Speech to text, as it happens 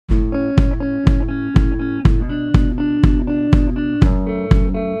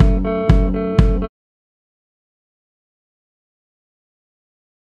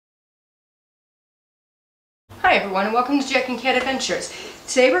Hi everyone, and welcome to Jack and Cat Adventures.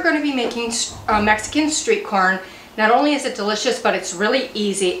 Today we're going to be making Mexican street corn. Not only is it delicious, but it's really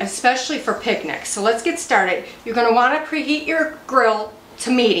easy, especially for picnics. So let's get started. You're going to want to preheat your grill to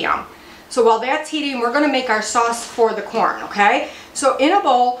medium. So while that's heating, we're going to make our sauce for the corn, okay? So in a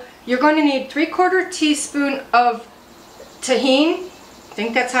bowl, you're going to need 3/4 teaspoon of tahini. I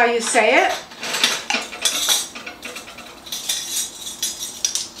think that's how you say it.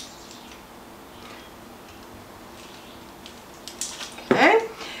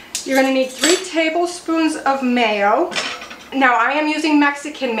 You're going to need 3 tablespoons of mayo. Now I am using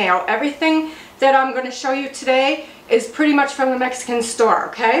Mexican mayo. Everything that I'm going to show you today is pretty much from the Mexican store,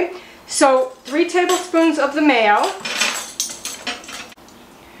 okay? So 3 tablespoons of the mayo.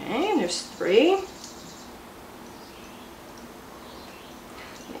 Okay, there's 3. Let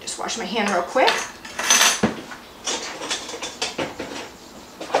me just wash my hand real quick.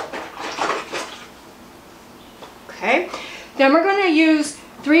 Okay, then we're going to use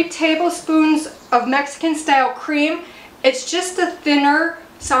 3 tablespoons of Mexican style cream. It's just a thinner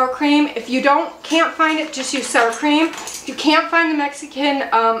sour cream. If you can't find it, just use sour cream. If you can't find the Mexican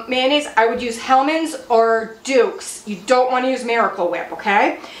mayonnaise, I would use Hellmann's or Duke's. You don't want to use Miracle Whip,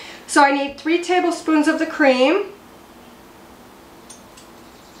 okay? So I need 3 tablespoons of the cream.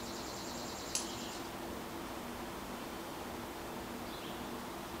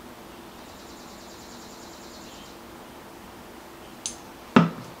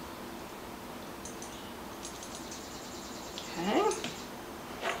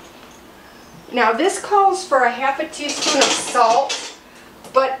 Now this calls for 1/2 teaspoon of salt,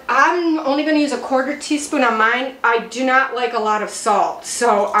 but I'm only going to use 1/4 teaspoon on mine. I do not like a lot of salt,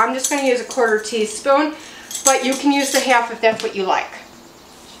 so I'm just going to use 1/4 teaspoon, but you can use the 1/2 if that's what you like.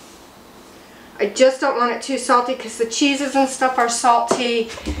 I just don't want it too salty because the cheeses and stuff are salty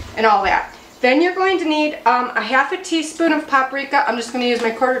and all that. Then you're going to need 1/2 teaspoon of paprika. I'm just going to use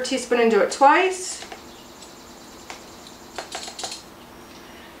my 1/4 teaspoon and do it twice.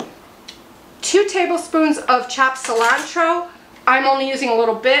 2 tablespoons of chopped cilantro. I'm only using a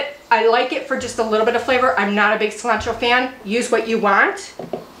little bit. I like it for just a little bit of flavor. I'm not a big cilantro fan. Use what you want.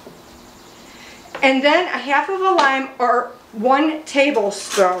 And then 1/2 of a lime or 1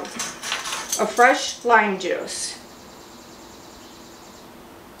 tablespoon of fresh lime juice.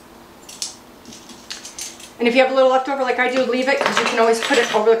 And if you have a little left over like I do, leave it because you can always put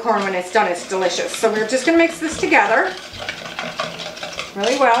it over the corn when it's done. It's delicious. So we're just going to mix this together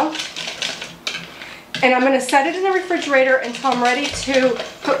really well. And I'm going to set it in the refrigerator until I'm ready to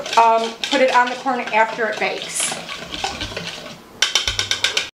put it on the corn after it bakes.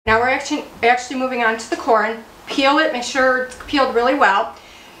 Now we're actually moving on to the corn. Peel it, make sure it's peeled really well.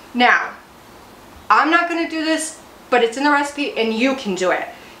 Now, I'm not going to do this, but it's in the recipe and you can do it.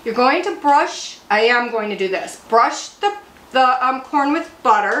 You're going to brush, I am going to do this, brush the corn with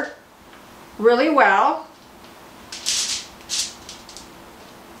butter really well.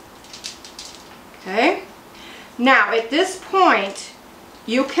 Okay, now at this point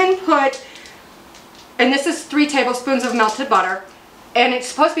you can put, and this is 3 tablespoons of melted butter, and it's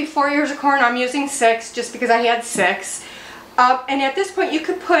supposed to be 4 ears of corn. I'm using 6 just because I had 6. And at this point you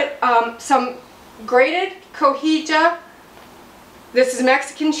could put some grated cotija, this is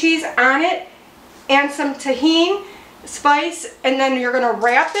Mexican cheese, on it, and some tahini spice, and then you're going to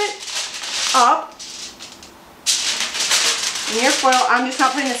wrap it up in your foil. I'm just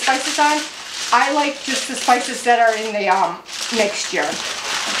not putting the spices on. I like just the spices that are in the mixture.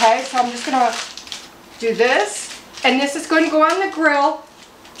 Okay, so I'm just going to do this. And this is going to go on the grill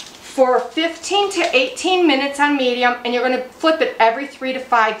for 15 to 18 minutes on medium. And you're going to flip it every 3 to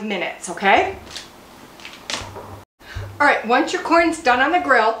 5 minutes, okay? Alright, once your corn's done on the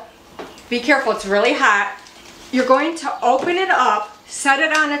grill, be careful, it's really hot. You're going to open it up, set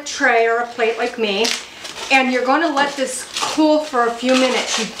it on a tray or a plate like me. And you're going to let this cool for a few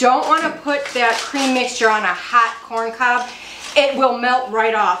minutes. You don't want to put that cream mixture on a hot corn cob. It will melt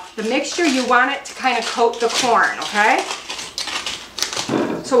right off. The mixture, you want it to kind of coat the corn, okay?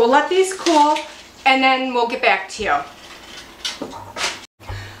 So we'll let these cool and then we'll get back to you.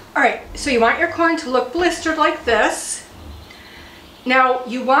 Alright, so you want your corn to look blistered like this. Now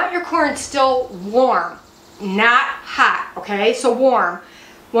you want your corn still warm, not hot, okay? So warm.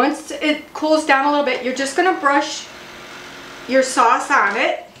 Once it cools down a little bit, you're just going to brush your sauce on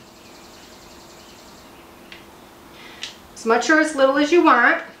it. As much or as little as you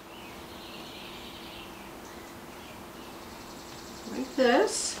want. Like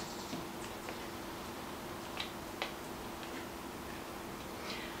this.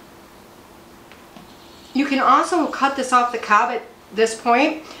 You can also cut this off the cob at this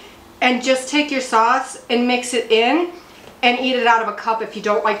point and just take your sauce and mix it in and eat it out of a cup if you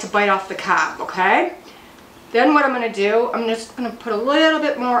don't like to bite off the cob, okay? Then what I'm going to do, I'm just going to put a little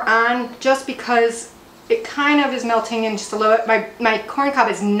bit more on just because it kind of is melting in just a little bit. My corn cob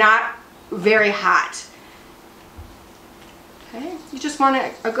is not very hot. Okay, you just want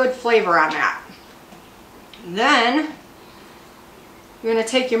a good flavor on that. Then you're going to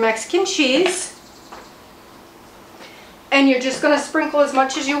take your Mexican cheese and you're just going to sprinkle as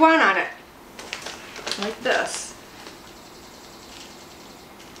much as you want on it, like this.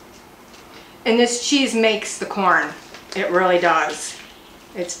 And this cheese makes the corn. It really does.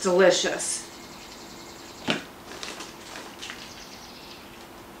 It's delicious.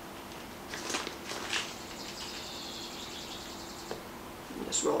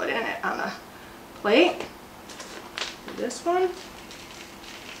 Just roll it in it on the plate. This one.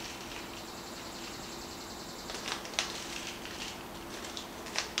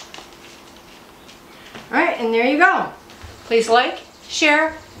 Alright, and there you go. Please like,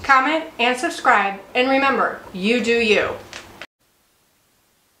 share, comment, and subscribe. And remember, you do you.